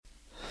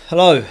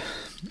Hello,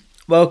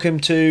 welcome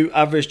to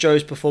Average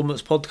Joe's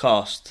Performance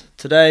Podcast.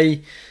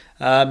 Today,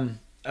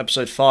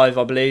 episode 5,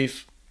 I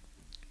believe.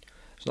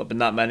 It's not been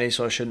that many,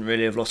 so I shouldn't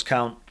really have lost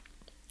count.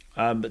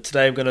 But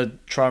today I'm going to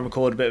try and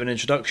record a bit of an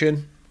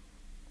introduction.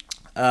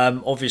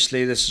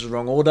 Obviously, this is the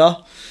wrong order.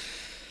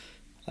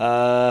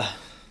 That's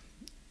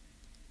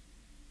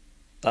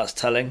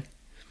telling.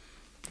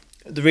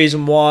 The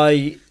reason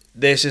why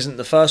this isn't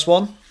the first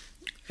one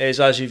is,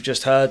 as you've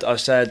just heard, I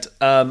said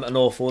an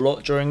awful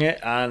lot during it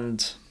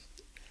and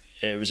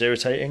it was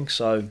irritating,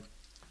 so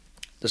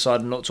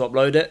decided not to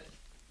upload it.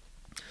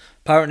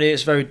 Apparently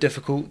it's very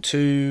difficult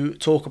to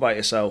talk about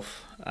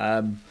yourself.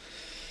 There's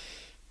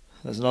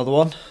another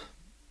one,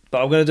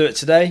 but I'm going to do it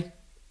today.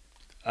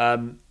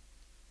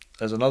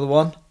 There's another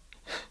one,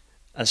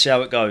 and see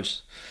how it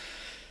goes.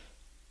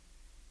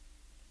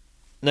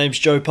 Name's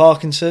Joe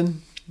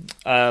Parkinson.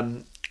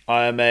 I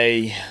am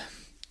a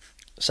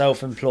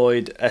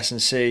self-employed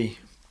S&C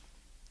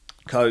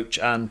coach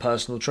and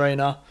personal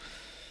trainer.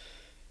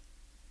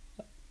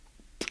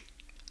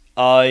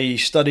 I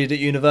studied at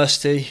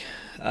university,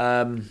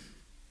 the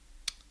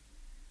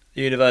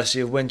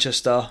University of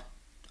Winchester,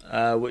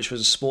 which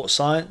was a sports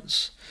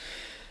science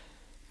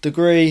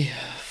degree,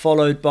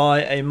 followed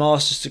by a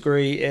master's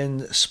degree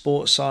in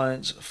sports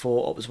science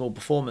for optimal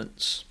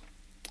performance.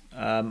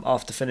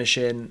 After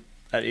finishing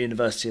at the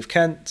University of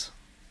Kent,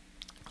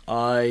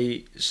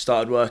 I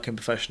started working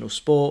professional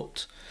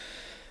sport,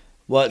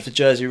 worked for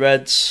Jersey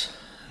Reds,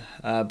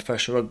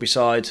 professional rugby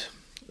side,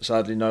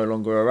 sadly no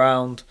longer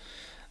around,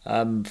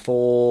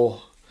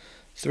 for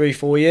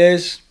 3-4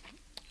 years,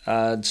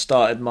 and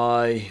started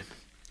my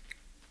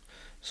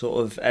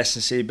sort of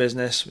S&C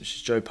business, which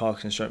is Joe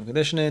Parkinson Strength and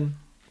Conditioning.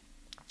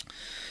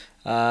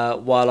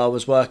 While I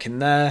was working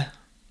there,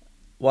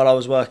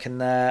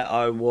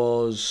 I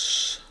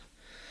was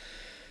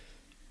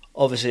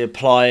obviously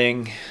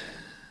applying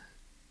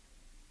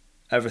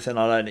everything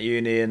I learned at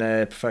uni in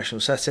a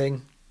professional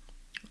setting.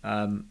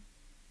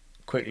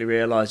 Quickly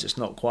realised it's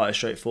not quite as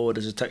straightforward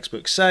as the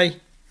textbooks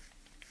say,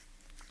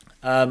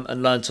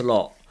 and learnt a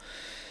lot.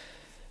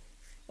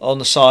 On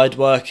the side,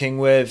 working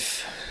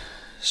with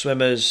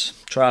swimmers,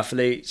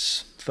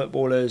 triathletes,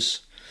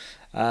 footballers,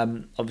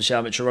 obviously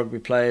amateur rugby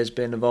players,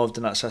 being involved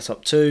in that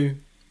setup too,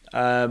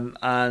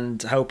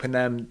 and helping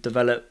them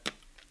develop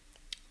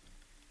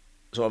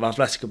sort of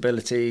athletic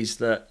abilities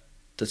that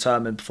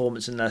determine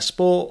performance in their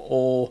sport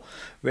or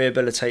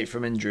rehabilitate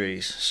from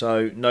injuries.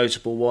 So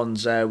notable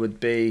ones there would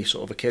be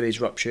sort of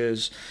Achilles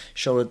ruptures,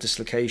 shoulder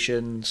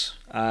dislocations,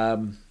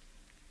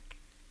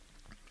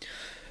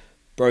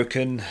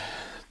 broken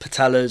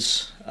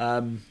patellas,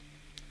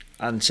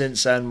 and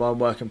since then, while I'm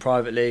working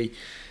privately,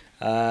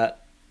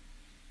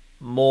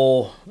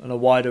 more and a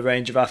wider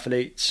range of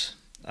athletes,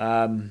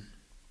 and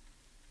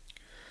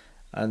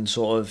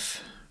sort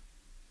of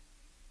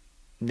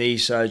knee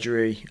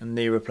surgery and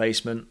knee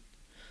replacement,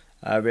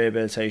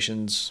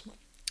 rehabilitations,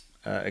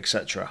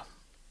 etc.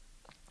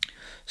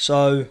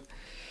 So,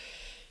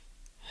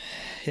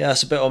 yeah,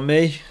 that's a bit on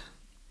me.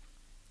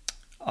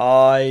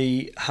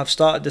 I have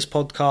started this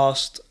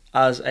podcast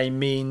as a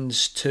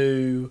means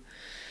to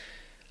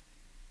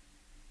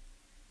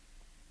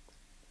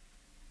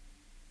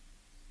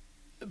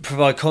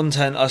provide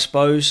content, I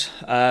suppose.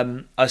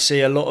 I see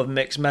a lot of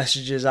mixed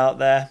messages out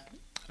there,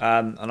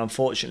 and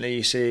unfortunately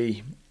you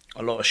see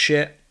a lot of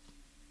shit.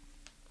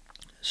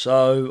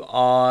 So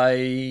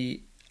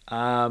I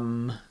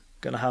am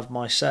going to have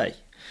my say.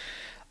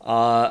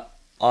 I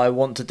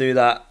want to do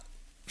that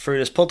through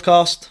this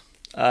podcast,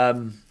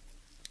 and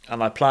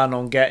I plan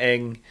on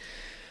getting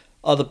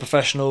other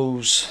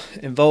professionals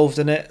involved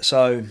in it,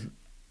 so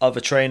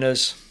other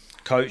trainers,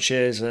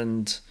 coaches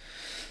and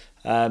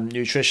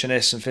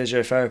nutritionists and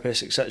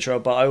physiotherapists, etc.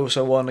 But I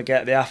also want to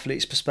get the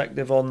athlete's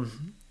perspective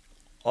on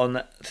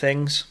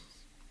things.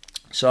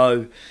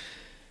 So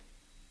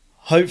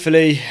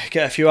hopefully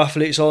get a few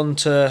athletes on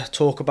to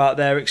talk about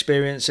their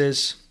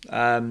experiences,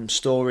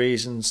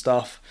 stories and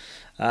stuff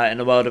in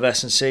the world of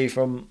S&C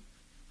from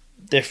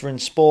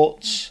different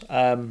sports,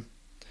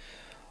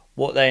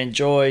 what they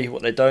enjoy,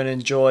 what they don't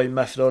enjoy,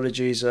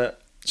 methodologies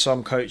that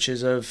some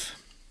coaches have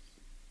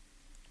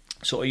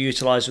sort of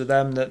utilised with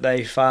them that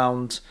they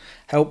found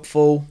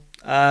helpful,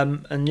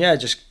 and yeah,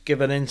 just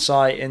give an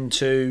insight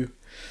into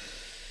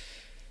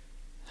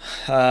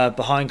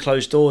behind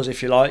closed doors,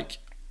 if you like,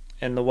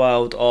 in the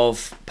world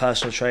of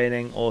personal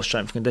training or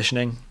strength and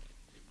conditioning,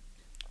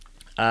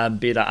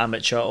 be that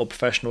amateur or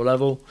professional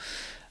level.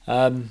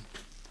 And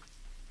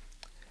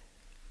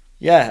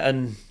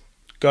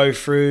go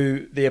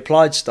through the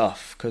applied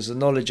stuff, because the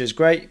knowledge is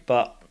great,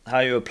 but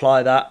how you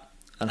apply that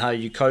and how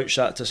you coach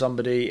that to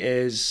somebody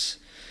is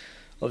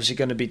obviously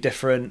going to be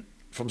different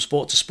from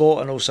sport to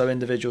sport and also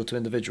individual to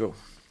individual.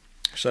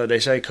 So they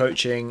say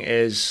coaching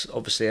is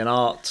obviously an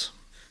art.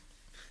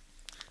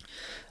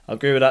 I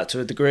agree with that to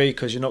a degree,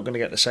 because you're not going to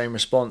get the same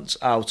response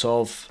out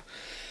of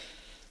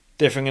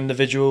different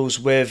individuals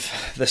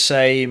with the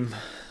same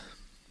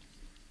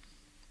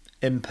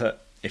input,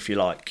 if you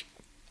like.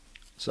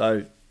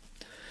 So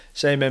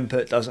same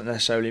input doesn't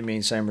necessarily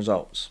mean same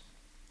results.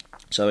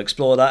 So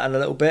explore that in a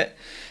little bit.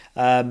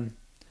 But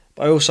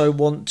I also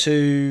want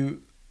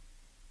to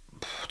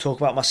talk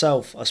about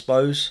myself, I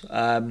suppose,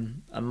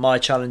 and my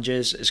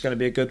challenges. It's going to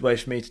be a good way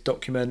for me to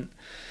document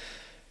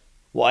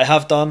what I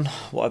have done,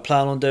 what I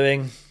plan on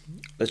doing,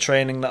 the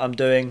training that I'm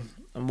doing,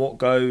 and what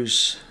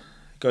goes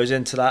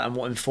into that, and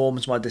what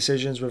informs my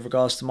decisions with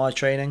regards to my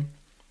training.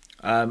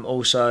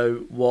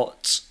 Also,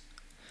 what's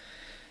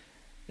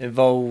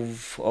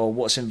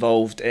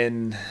involved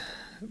in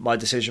my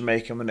decision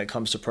making when it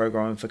comes to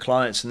programming for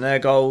clients and their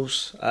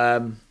goals.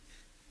 I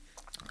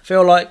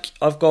feel like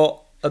I've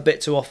got a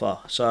bit to offer,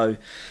 so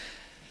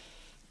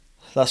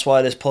that's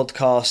why this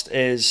podcast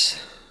is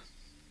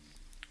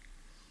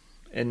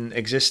in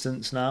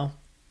existence now.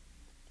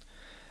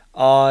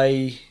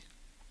 I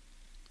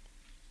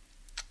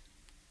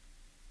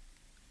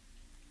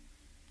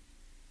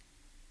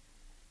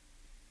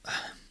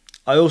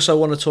also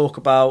want to talk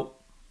about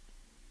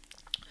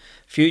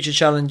future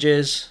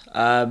challenges.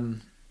 Now,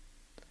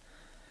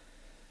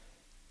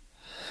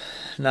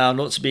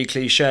 not to be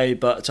cliche,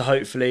 but to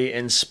hopefully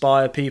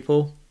inspire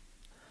people.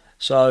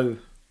 So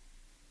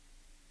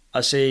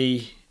I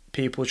see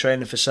people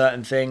training for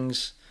certain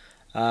things,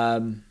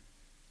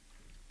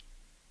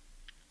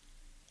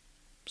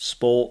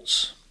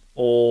 sports,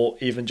 or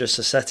even just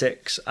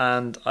aesthetics,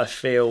 and I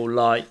feel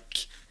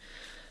like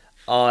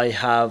I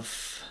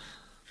have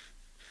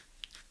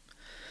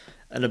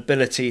an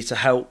ability to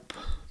help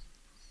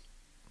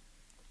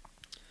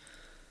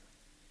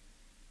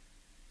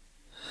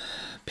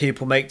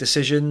people make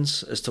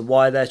decisions as to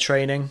why they're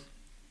training.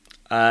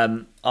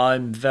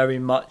 I'm very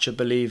much a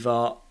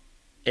believer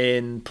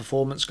in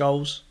performance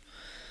goals.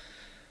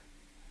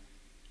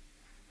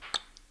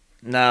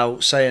 Now,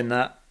 saying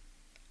that,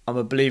 I'm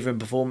a believer in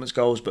performance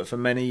goals, but for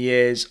many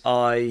years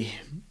I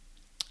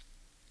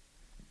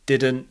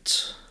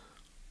didn't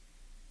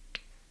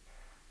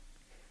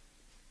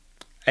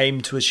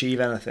aim to achieve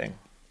anything.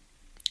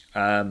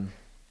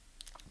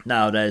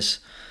 Now, there's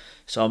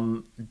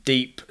some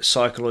deep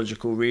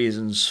psychological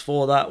reasons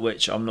for that,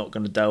 which I'm not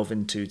going to delve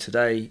into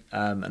today,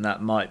 and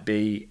that might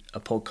be a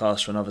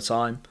podcast for another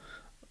time.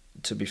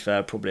 To be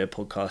fair, probably a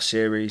podcast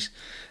series.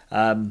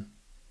 But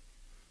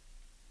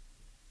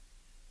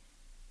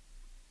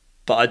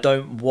I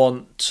don't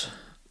want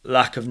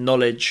lack of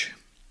knowledge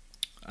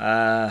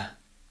to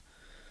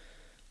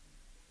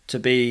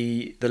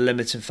be the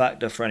limiting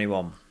factor for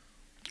anyone.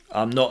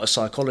 I'm not a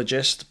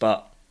psychologist,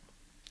 but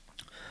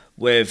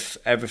with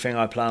everything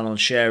I plan on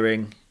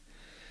sharing,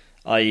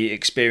 i.e.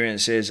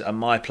 experiences and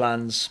my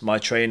plans, my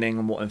training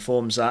and what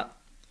informs that,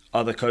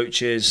 other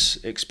coaches'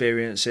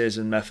 experiences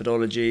and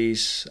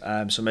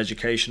methodologies, some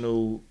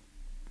educational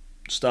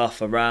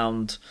stuff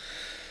around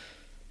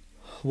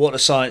what the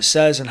science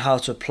says and how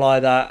to apply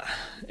that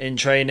in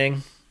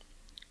training.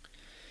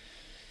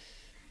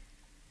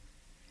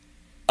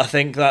 I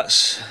think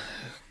that's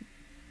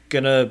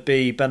going to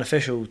be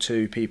beneficial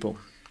to people.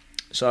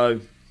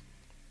 So,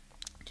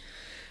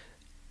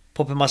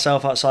 popping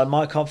myself outside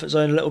my comfort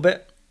zone a little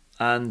bit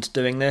and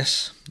doing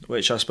this,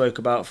 which I spoke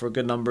about for a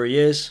good number of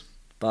years,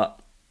 but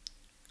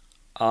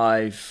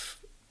I've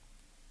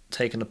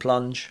taken the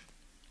plunge.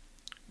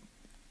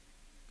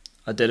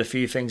 I did a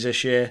few things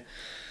this year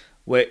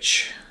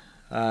which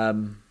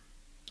were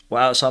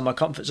outside my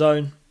comfort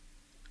zone,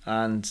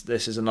 and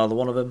this is another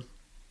one of them.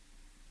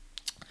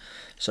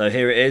 So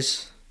here it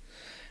is,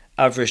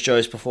 Average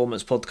Joe's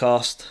Performance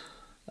Podcast,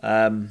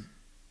 to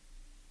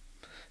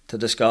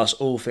discuss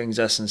all things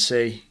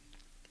S&C,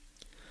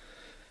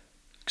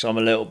 because I'm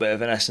a little bit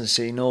of an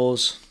S&C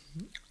nose,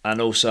 and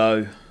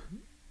also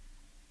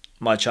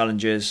my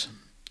challenges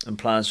and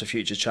plans for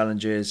future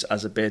challenges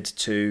as a bid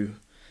to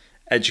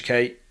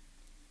educate,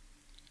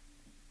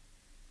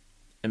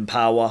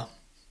 empower,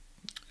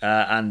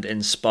 and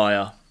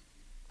inspire.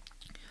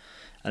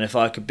 And if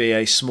I could be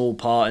a small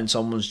part in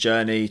someone's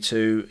journey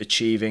to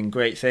achieving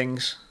great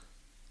things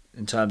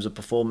in terms of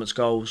performance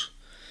goals,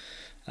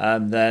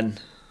 then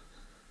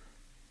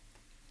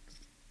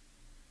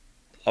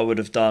I would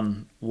have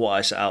done what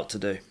I set out to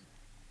do.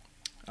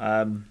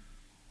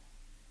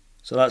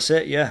 So that's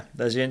it. Yeah,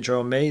 there's the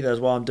intro on me. There's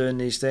why I'm doing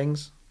these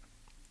things.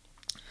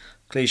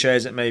 Cliche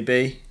as it may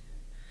be,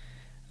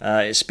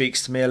 it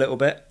speaks to me a little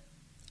bit.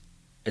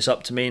 It's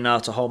up to me now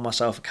to hold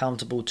myself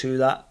accountable to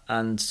that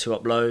and to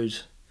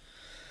upload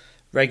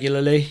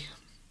regularly.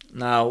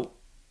 Now,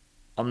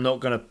 I'm not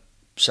going to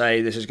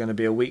say this is going to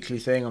be a weekly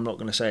thing. I'm not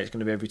going to say it's going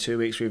to be every 2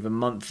 weeks or even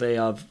monthly.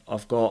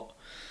 I've got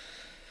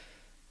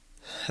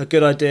a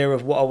good idea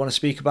of what I want to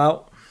speak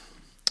about.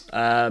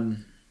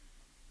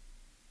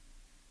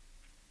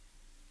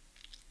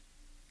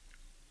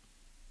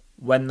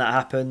 When that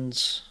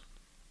happens,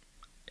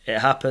 it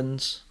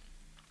happens.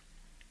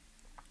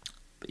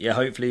 But yeah,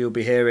 hopefully you'll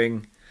be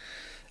hearing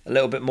a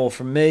little bit more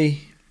from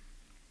me.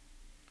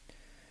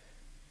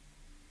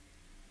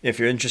 If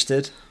you're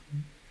interested,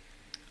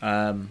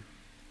 and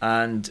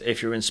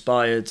if you're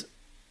inspired,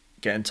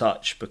 get in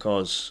touch,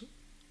 because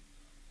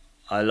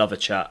I love a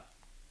chat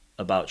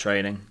about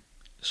training.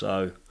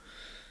 So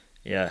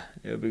yeah,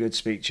 it would be good to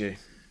speak to you.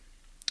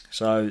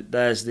 So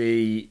there's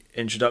the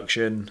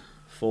introduction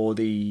for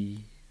the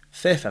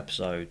 5th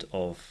episode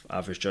of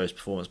Average Joe's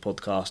Performance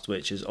Podcast,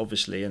 which is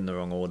obviously in the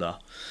wrong order.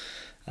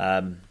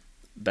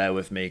 Bear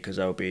with me because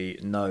there will be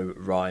no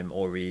rhyme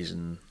or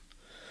reason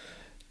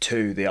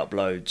to the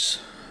uploads.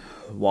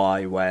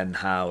 Why, when,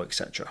 how,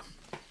 etc.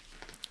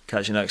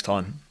 Catch you next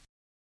time.